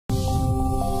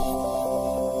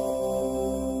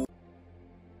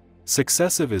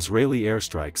Successive Israeli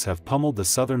airstrikes have pummeled the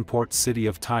southern port city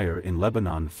of Tyre in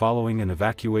Lebanon following an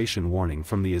evacuation warning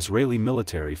from the Israeli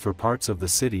military for parts of the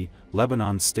city,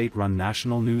 Lebanon's state-run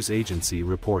national news agency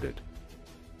reported.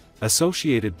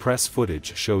 Associated Press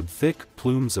footage showed thick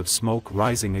plumes of smoke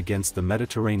rising against the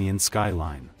Mediterranean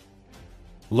skyline.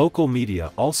 Local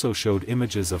media also showed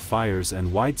images of fires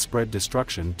and widespread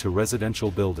destruction to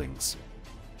residential buildings.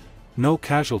 No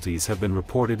casualties have been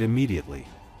reported immediately.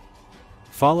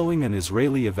 Following an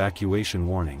Israeli evacuation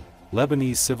warning,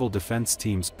 Lebanese Civil Defense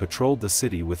teams patrolled the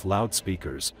city with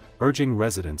loudspeakers, urging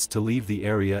residents to leave the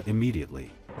area immediately.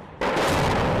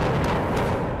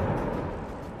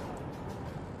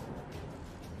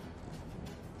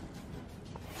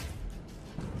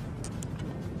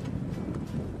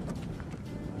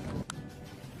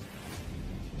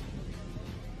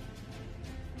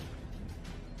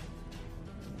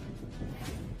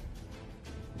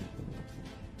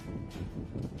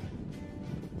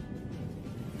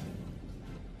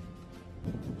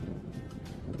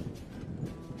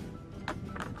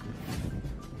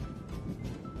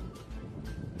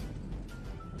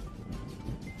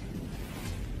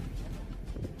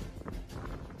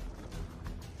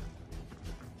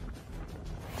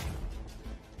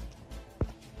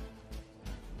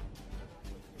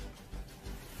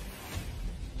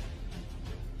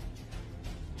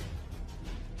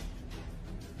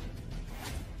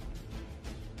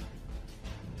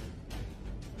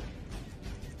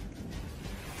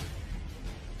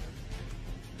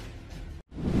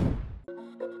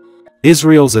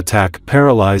 Israel's attack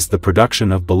paralyzed the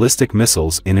production of ballistic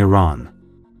missiles in Iran.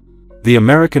 The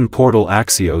American portal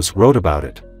Axios wrote about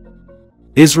it.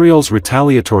 Israel's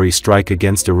retaliatory strike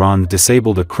against Iran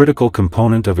disabled a critical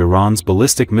component of Iran's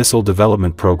ballistic missile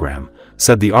development program,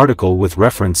 said the article with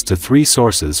reference to 3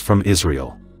 sources from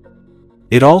Israel.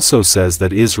 It also says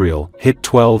that Israel hit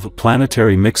 12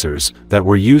 planetary mixers that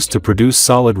were used to produce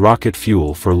solid rocket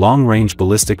fuel for long-range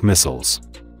ballistic missiles.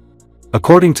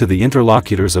 According to the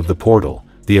interlocutors of the portal,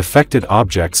 the affected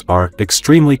objects are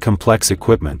extremely complex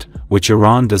equipment, which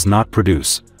Iran does not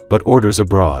produce, but orders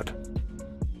abroad.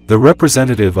 The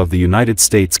representative of the United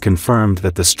States confirmed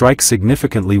that the strike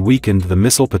significantly weakened the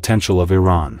missile potential of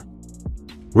Iran.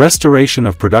 Restoration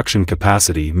of production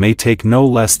capacity may take no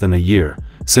less than a year,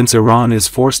 since Iran is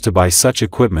forced to buy such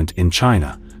equipment in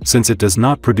China, since it does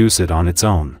not produce it on its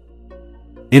own.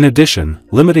 In addition,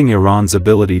 limiting Iran's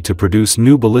ability to produce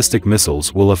new ballistic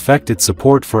missiles will affect its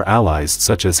support for allies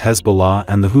such as Hezbollah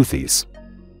and the Houthis.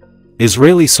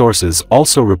 Israeli sources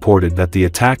also reported that the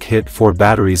attack hit 4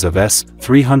 batteries of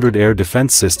S-300 air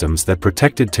defense systems that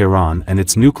protected Tehran and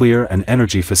its nuclear and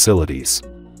energy facilities.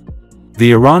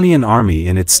 The Iranian army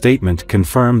in its statement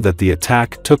confirmed that the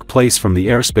attack took place from the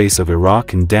airspace of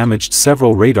Iraq and damaged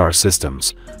several radar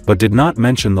systems, but did not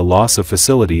mention the loss of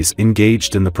facilities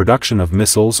engaged in the production of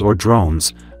missiles or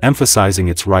drones, emphasizing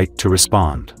its right to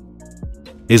respond.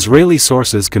 Israeli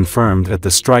sources confirmed that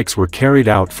the strikes were carried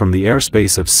out from the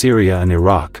airspace of Syria and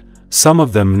Iraq, some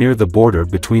of them near the border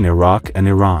between Iraq and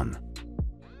Iran.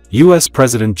 U.S.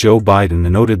 President Joe Biden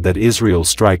noted that Israel's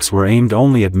strikes were aimed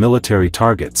only at military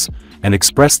targets, and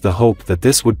expressed the hope that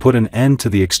this would put an end to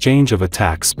the exchange of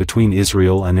attacks between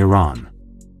Israel and Iran.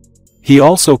 He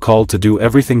also called to do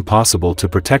everything possible to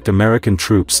protect American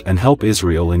troops and help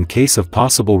Israel in case of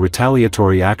possible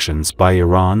retaliatory actions by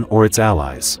Iran or its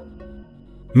allies.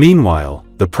 Meanwhile,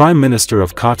 the Prime Minister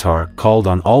of Qatar called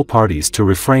on all parties to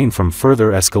refrain from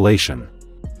further escalation.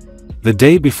 The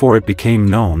day before it became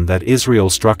known that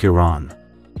Israel struck Iran.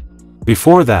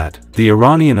 Before that, the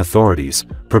Iranian authorities,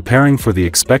 preparing for the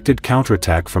expected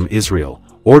counterattack from Israel,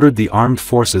 ordered the armed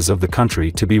forces of the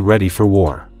country to be ready for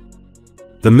war.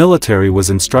 The military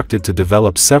was instructed to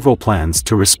develop several plans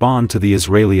to respond to the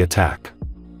Israeli attack.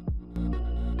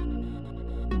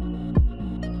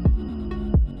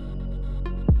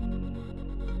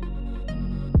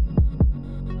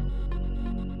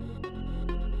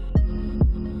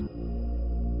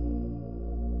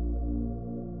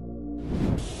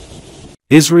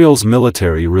 Israel's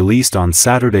military released on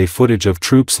Saturday footage of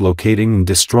troops locating and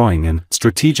destroying an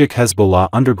strategic Hezbollah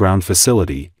underground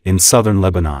facility in southern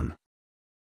Lebanon.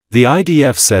 The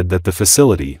IDF said that the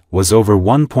facility was over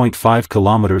 1.5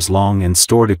 kilometers long and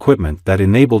stored equipment that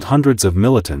enabled hundreds of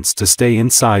militants to stay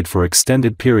inside for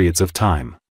extended periods of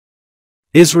time.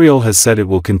 Israel has said it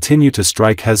will continue to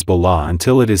strike Hezbollah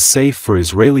until it is safe for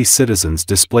Israeli citizens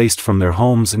displaced from their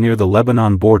homes near the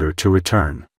Lebanon border to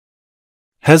return.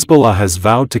 Hezbollah has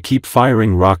vowed to keep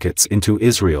firing rockets into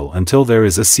Israel until there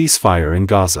is a ceasefire in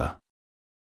Gaza.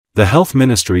 The health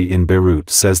ministry in Beirut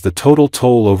says the total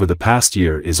toll over the past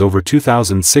year is over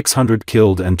 2,600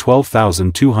 killed and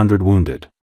 12,200 wounded.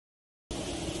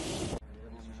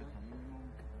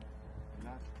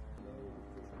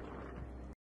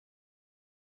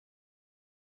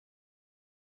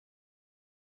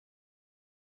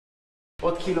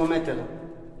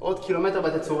 עוד קילומטר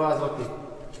בתצורה הזאת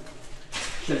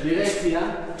של בירי יציאה.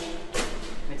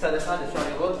 מצד אחד אפשר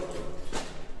לראות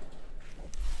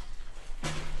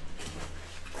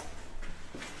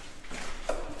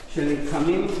של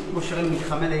מתחמים, כמו שראינו,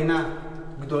 מתחמי לינה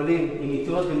גדולים עם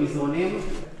מיטות ומזרונים.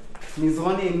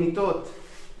 מזרוני עם מיטות,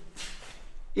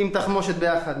 עם תחמושת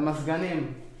ביחד,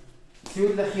 מזגנים,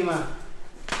 ציוד לחימה,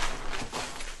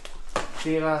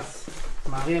 תירס,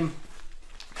 מרים,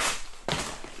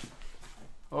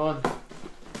 עוד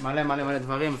מלא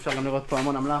דברים. אפשר גם לראות פה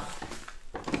המון אמל"ח,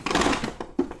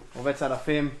 רובי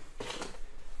צלפים,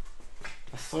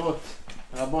 עשרות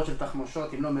רבות של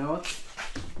תחמושות, אם לא מאות,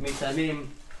 מטענים,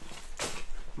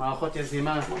 מערכות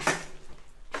יזימה.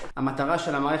 המטרה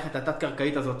של המערכת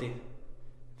התת-קרקעית הזאת,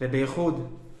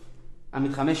 ובייחוד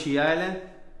המתחמי שהייה האלה,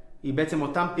 היא בעצם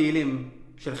אותם פעילים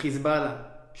של חיזבאללה,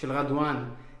 של רדואן,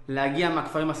 להגיע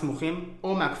מהכפרים הסמוכים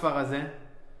או מהכפר הזה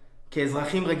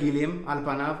כאזרחים רגילים על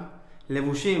פניו,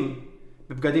 לבושים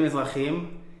בבגדים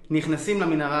אזרחיים, נכנסים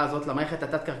למנהרה הזאת, למערכת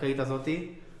התת-קרקעית הזאת,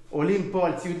 עולים פה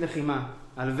על ציוד לחימה,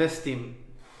 על וסטים,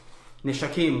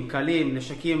 נשקים קלים,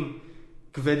 נשקים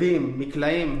כבדים,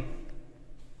 מקלעים,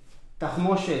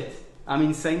 תחמושת,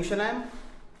 המנסאים שלהם,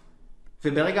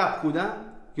 וברגע הפקודה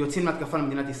יוצאים להתקפה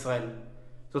למדינת ישראל.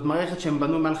 זאת מערכת שהם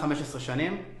בנו מעל 15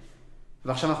 שנים,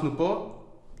 ועכשיו אנחנו פה,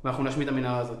 ואנחנו נשמיד את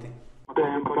המנהרה הזאת.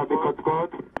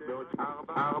 בעוד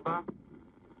 4,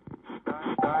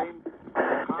 2, 1,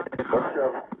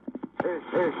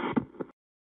 6.